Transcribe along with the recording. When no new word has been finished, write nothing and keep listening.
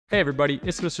Hey everybody,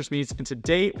 it's Mr. Smedes, and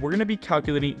today we're going to be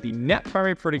calculating the net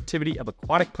primary productivity of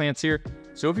aquatic plants here.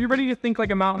 So if you're ready to think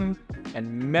like a mountain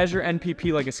and measure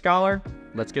NPP like a scholar,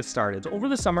 let's get started. So over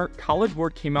the summer, College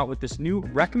Board came out with this new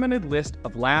recommended list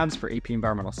of labs for AP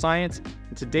Environmental Science,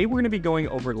 and today we're going to be going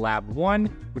over Lab 1,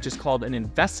 which is called an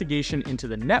investigation into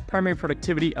the net primary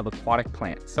productivity of aquatic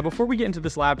plants. Now before we get into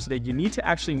this lab today, you need to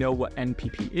actually know what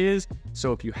NPP is,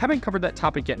 so if you haven't covered that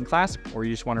topic yet in class, or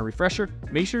you just want a refresher,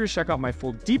 make sure to check out my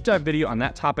full deep dive video on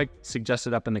that topic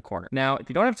suggested up in the corner. Now, if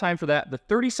you don't have time for that, the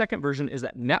 30-second version is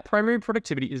that net primary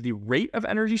productivity is the rate of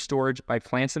energy storage by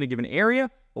plants in a given area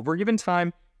over a given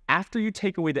time after you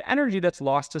take away the energy that's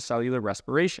lost to cellular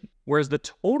respiration. Whereas the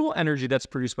total energy that's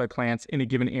produced by plants in a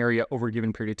given area over a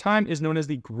given period of time is known as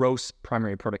the gross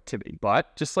primary productivity.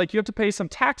 But just like you have to pay some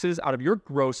taxes out of your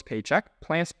gross paycheck,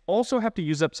 plants also have to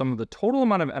use up some of the total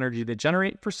amount of energy they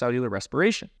generate for cellular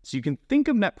respiration. So you can think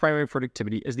of net primary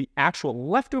productivity as the actual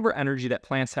leftover energy that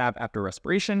plants have after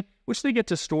respiration, which they get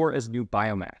to store as new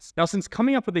biomass. Now, since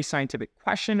coming up with a scientific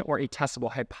question or a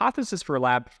testable hypothesis for a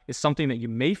lab is something that you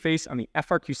may face on the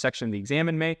FRQ section of the exam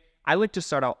in May, I like to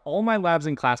start out all my labs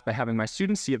in class by having my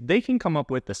students see if they can come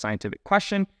up with the scientific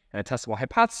question and a testable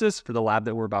hypothesis for the lab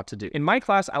that we're about to do. In my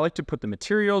class, I like to put the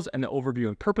materials and the overview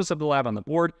and purpose of the lab on the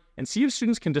board and see if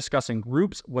students can discuss in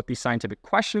groups what the scientific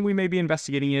question we may be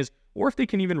investigating is, or if they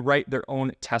can even write their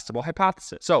own testable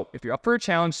hypothesis. So if you're up for a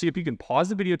challenge, see if you can pause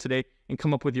the video today and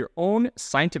come up with your own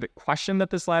scientific question that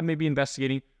this lab may be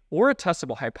investigating, or a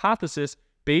testable hypothesis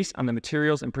based on the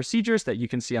materials and procedures that you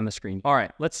can see on the screen. All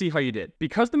right, let's see how you did.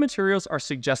 Because the materials are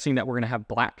suggesting that we're gonna have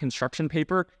black construction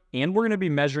paper and we're gonna be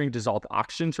measuring dissolved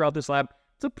oxygen throughout this lab,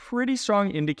 it's a pretty strong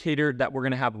indicator that we're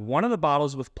gonna have one of the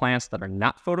bottles with plants that are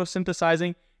not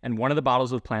photosynthesizing and one of the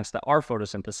bottles with plants that are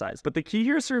photosynthesized. But the key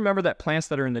here is to remember that plants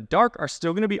that are in the dark are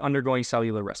still going to be undergoing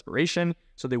cellular respiration,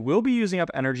 so they will be using up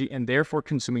energy and therefore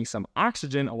consuming some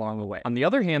oxygen along the way. On the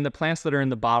other hand, the plants that are in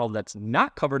the bottle that's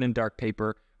not covered in dark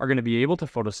paper are going to be able to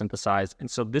photosynthesize, and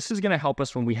so this is going to help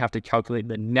us when we have to calculate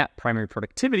the net primary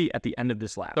productivity at the end of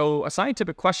this lab. So a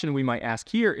scientific question we might ask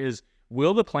here is,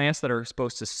 will the plants that are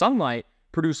exposed to sunlight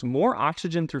produce more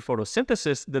oxygen through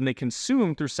photosynthesis than they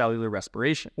consume through cellular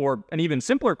respiration? Or an even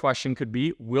simpler question could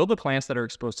be, will the plants that are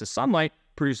exposed to sunlight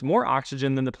produce more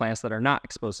oxygen than the plants that are not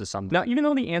exposed to sunlight? Now, even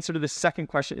though the answer to this second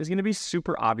question is going to be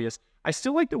super obvious, I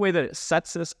still like the way that it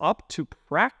sets us up to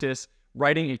practice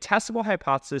writing a testable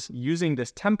hypothesis using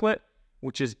this template,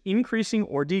 which is increasing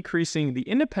or decreasing the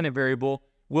independent variable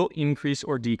will increase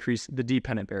or decrease the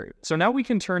dependent variable. So now we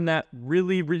can turn that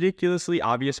really ridiculously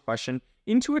obvious question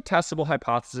into a testable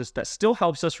hypothesis that still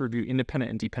helps us review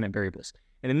independent and dependent variables.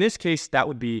 And in this case, that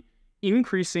would be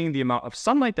increasing the amount of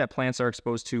sunlight that plants are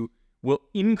exposed to will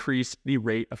increase the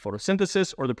rate of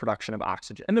photosynthesis or the production of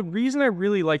oxygen. And the reason I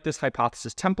really like this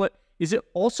hypothesis template is it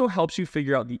also helps you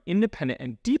figure out the independent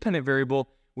and dependent variable,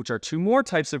 which are two more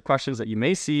types of questions that you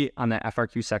may see on the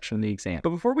FRQ section of the exam. But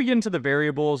before we get into the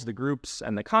variables, the groups,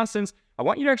 and the constants, I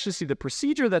want you to actually see the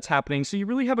procedure that's happening so you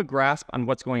really have a grasp on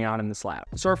what's going on in this lab.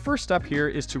 So our first step here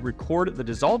is to record the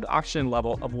dissolved oxygen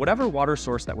level of whatever water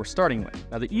source that we're starting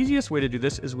with. Now the easiest way to do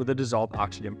this is with a dissolved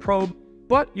oxygen probe,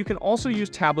 but you can also use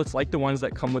tablets like the ones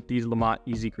that come with these Lamont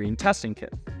Easy Green testing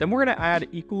kits. Then we're gonna add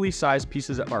equally sized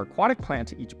pieces of our aquatic plant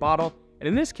to each bottle. And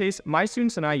in this case, my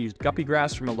students and I used guppy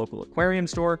grass from a local aquarium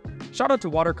store. Shout out to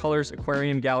Watercolors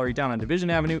Aquarium Gallery down on Division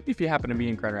Avenue if you happen to be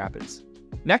in Grand Rapids.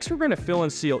 Next, we're going to fill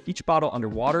and seal each bottle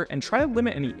underwater and try to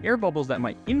limit any air bubbles that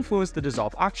might influence the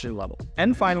dissolved oxygen level.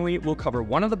 And finally, we'll cover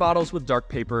one of the bottles with dark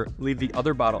paper, leave the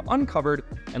other bottle uncovered,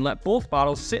 and let both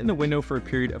bottles sit in the window for a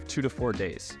period of 2 to 4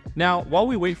 days. Now, while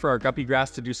we wait for our guppy grass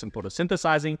to do some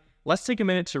photosynthesizing, let's take a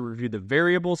minute to review the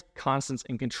variables, constants,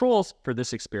 and controls for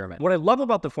this experiment. What I love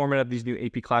about the format of these new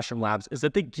AP Classroom labs is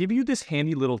that they give you this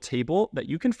handy little table that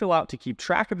you can fill out to keep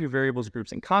track of your variables,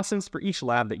 groups, and constants for each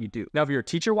lab that you do. Now, if you're a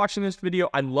teacher watching this video,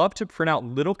 I'd love to print out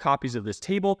little copies of this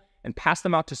table and pass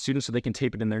them out to students so they can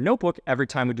tape it in their notebook every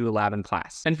time we do a lab in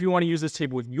class. And if you want to use this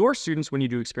table with your students when you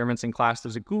do experiments in class,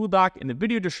 there's a Google Doc in the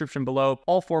video description below,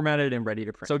 all formatted and ready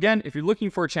to print. So again, if you're looking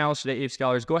for a challenge today, AP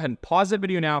Scholars, go ahead and pause that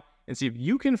video now and see if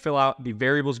you can fill out the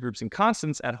variables, groups, and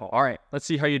constants at home. All right, let's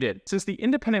see how you did. Since the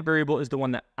independent variable is the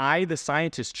one that I, the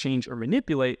scientist, change or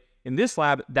manipulate, in this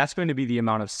lab, that's going to be the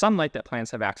amount of sunlight that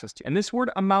plants have access to. And this word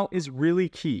amount is really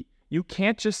key. You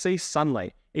can't just say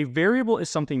sunlight. A variable is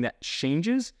something that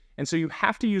changes, and so you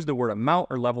have to use the word amount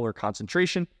or level or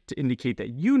concentration to indicate that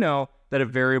you know that a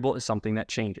variable is something that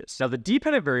changes. Now, the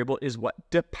dependent variable is what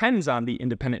depends on the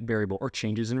independent variable or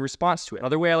changes in response to it.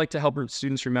 Another way I like to help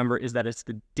students remember is that it's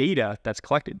the data that's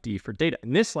collected, D for data.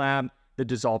 In this lab, the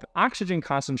dissolved oxygen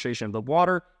concentration of the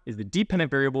water is the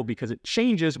dependent variable because it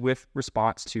changes with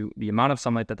response to the amount of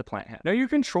sunlight that the plant had. Now, your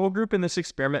control group in this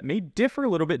experiment may differ a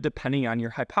little bit depending on your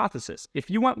hypothesis. If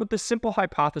you went with the simple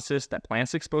hypothesis that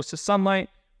plants exposed to sunlight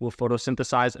will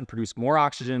photosynthesize and produce more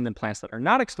oxygen than plants that are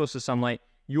not exposed to sunlight,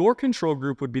 your control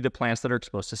group would be the plants that are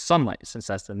exposed to sunlight, since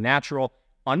that's the natural,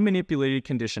 unmanipulated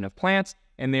condition of plants,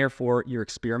 and therefore your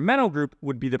experimental group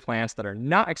would be the plants that are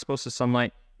not exposed to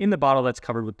sunlight in the bottle that's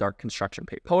covered with dark construction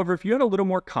paper. However, if you had a little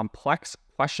more complex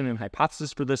question and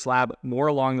hypothesis for this lab, more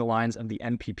along the lines of the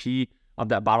NPP of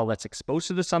that bottle that's exposed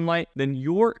to the sunlight, then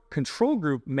your control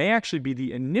group may actually be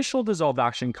the initial dissolved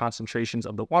oxygen concentrations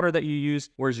of the water that you use,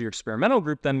 whereas your experimental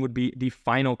group then would be the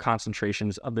final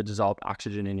concentrations of the dissolved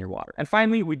oxygen in your water. And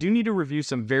finally, we do need to review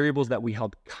some variables that we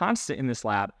held constant in this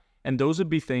lab, and those would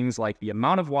be things like the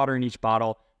amount of water in each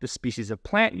bottle, the species of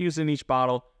plant used in each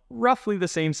bottle, roughly the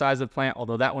same size of plant,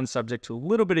 although that one's subject to a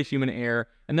little bit of human error,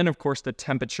 and then of course the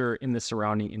temperature in the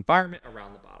surrounding environment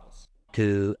around the bottles.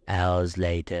 2 hours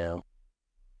later.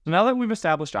 So now that we've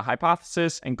established a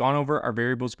hypothesis and gone over our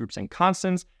variables, groups, and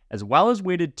constants, as well as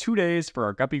waited 2 days for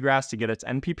our guppy grass to get its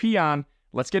NPP on,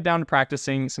 let's get down to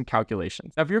practicing some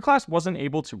calculations. Now, if your class wasn't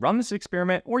able to run this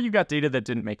experiment or you got data that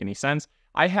didn't make any sense,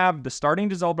 I have the starting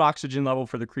dissolved oxygen level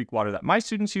for the creek water that my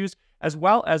students used, as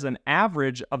well as an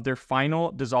average of their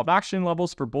final dissolved oxygen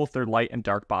levels for both their light and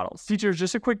dark bottles. Teachers,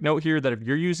 just a quick note here that if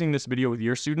you're using this video with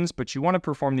your students, but you want to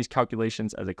perform these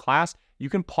calculations as a class, you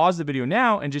can pause the video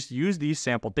now and just use these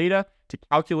sample data to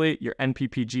calculate your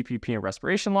NPP, GPP, and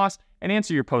respiration loss and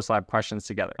answer your post-lab questions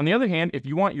together. On the other hand, if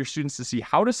you want your students to see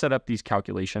how to set up these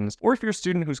calculations, or if you're a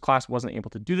student whose class wasn't able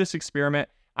to do this experiment,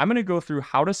 I'm going to go through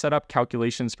how to set up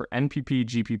calculations for NPP,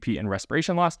 GPP, and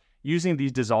respiration loss using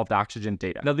these dissolved oxygen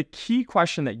data. Now, the key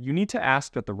question that you need to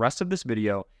ask throughout the rest of this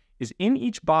video is, in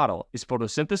each bottle, is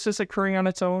photosynthesis occurring on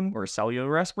its own, or is cellular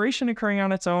respiration occurring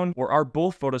on its own, or are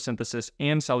both photosynthesis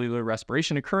and cellular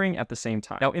respiration occurring at the same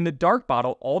time? Now, in the dark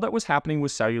bottle, all that was happening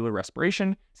was cellular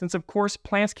respiration, since of course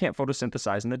plants can't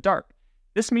photosynthesize in the dark.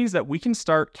 This means that we can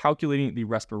start calculating the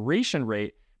respiration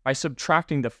rate by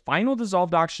subtracting the final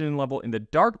dissolved oxygen level in the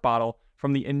dark bottle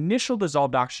from the initial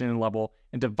dissolved oxygen level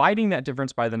and dividing that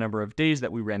difference by the number of days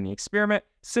that we ran the experiment,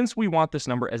 since we want this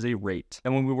number as a rate.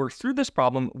 And when we work through this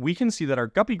problem, we can see that our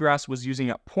guppy grass was using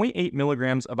up 0.8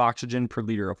 milligrams of oxygen per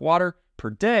liter of water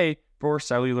per day for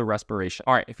cellular respiration.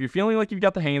 All right, if you're feeling like you've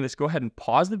got the hang of this, go ahead and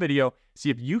pause the video,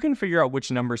 see if you can figure out which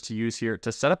numbers to use here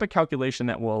to set up a calculation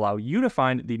that will allow you to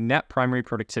find the net primary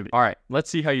productivity. All right, let's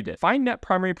see how you did. Find net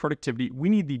primary productivity, we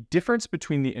need the difference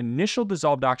between the initial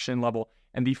dissolved oxygen level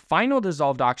and the final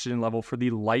dissolved oxygen level for the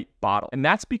light bottle. And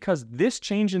that's because this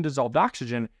change in dissolved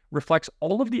oxygen reflects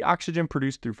all of the oxygen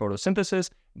produced through photosynthesis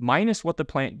minus what the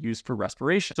plant used for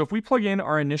respiration. So if we plug in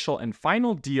our initial and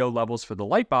final DO levels for the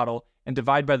light bottle and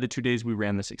divide by the 2 days we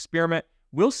ran this experiment,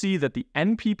 we'll see that the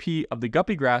NPP of the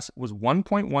guppy grass was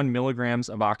 1.1 milligrams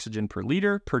of oxygen per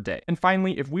liter per day. And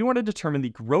finally, if we want to determine the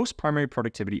gross primary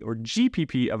productivity, or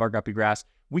GPP, of our guppy grass,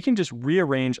 we can just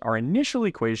rearrange our initial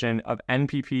equation of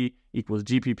NPP equals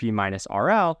GPP minus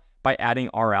RL by adding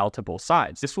RL to both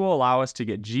sides. This will allow us to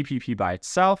get GPP by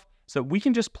itself, so we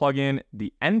can just plug in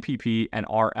the NPP and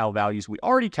RL values we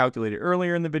already calculated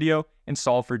earlier in the video and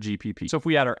solve for GPP. So if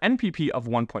we add our NPP of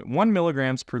 1.1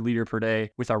 milligrams per liter per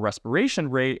day with our respiration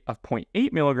rate of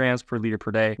 0.8 milligrams per liter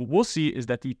per day, what we'll see is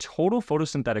that the total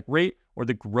photosynthetic rate, or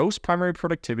the gross primary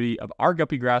productivity, of our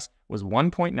guppy grass was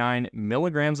 1.9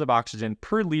 milligrams of oxygen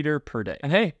per liter per day.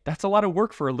 And hey, that's a lot of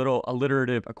work for a little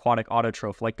alliterative aquatic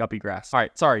autotroph like guppy grass. All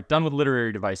right, sorry, done with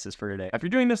literary devices for today. If you're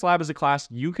doing this lab as a class,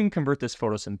 you can convert this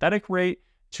photosynthetic rate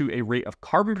to a rate of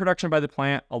carbon production by the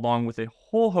plant, along with a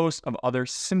whole host of other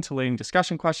scintillating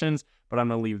discussion questions, but I'm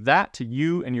gonna leave that to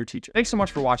you and your teacher. Thanks so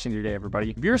much for watching today,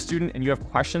 everybody. If you're a student and you have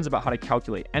questions about how to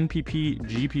calculate NPP,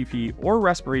 GPP, or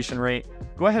respiration rate,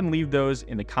 go ahead and leave those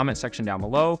in the comment section down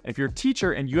below. And if you're a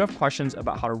teacher and you have questions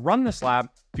about how to run this lab,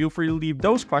 feel free to leave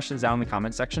those questions down in the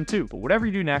comment section too. But whatever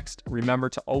you do next, remember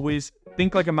to always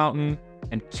think like a mountain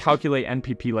and calculate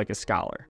NPP like a scholar.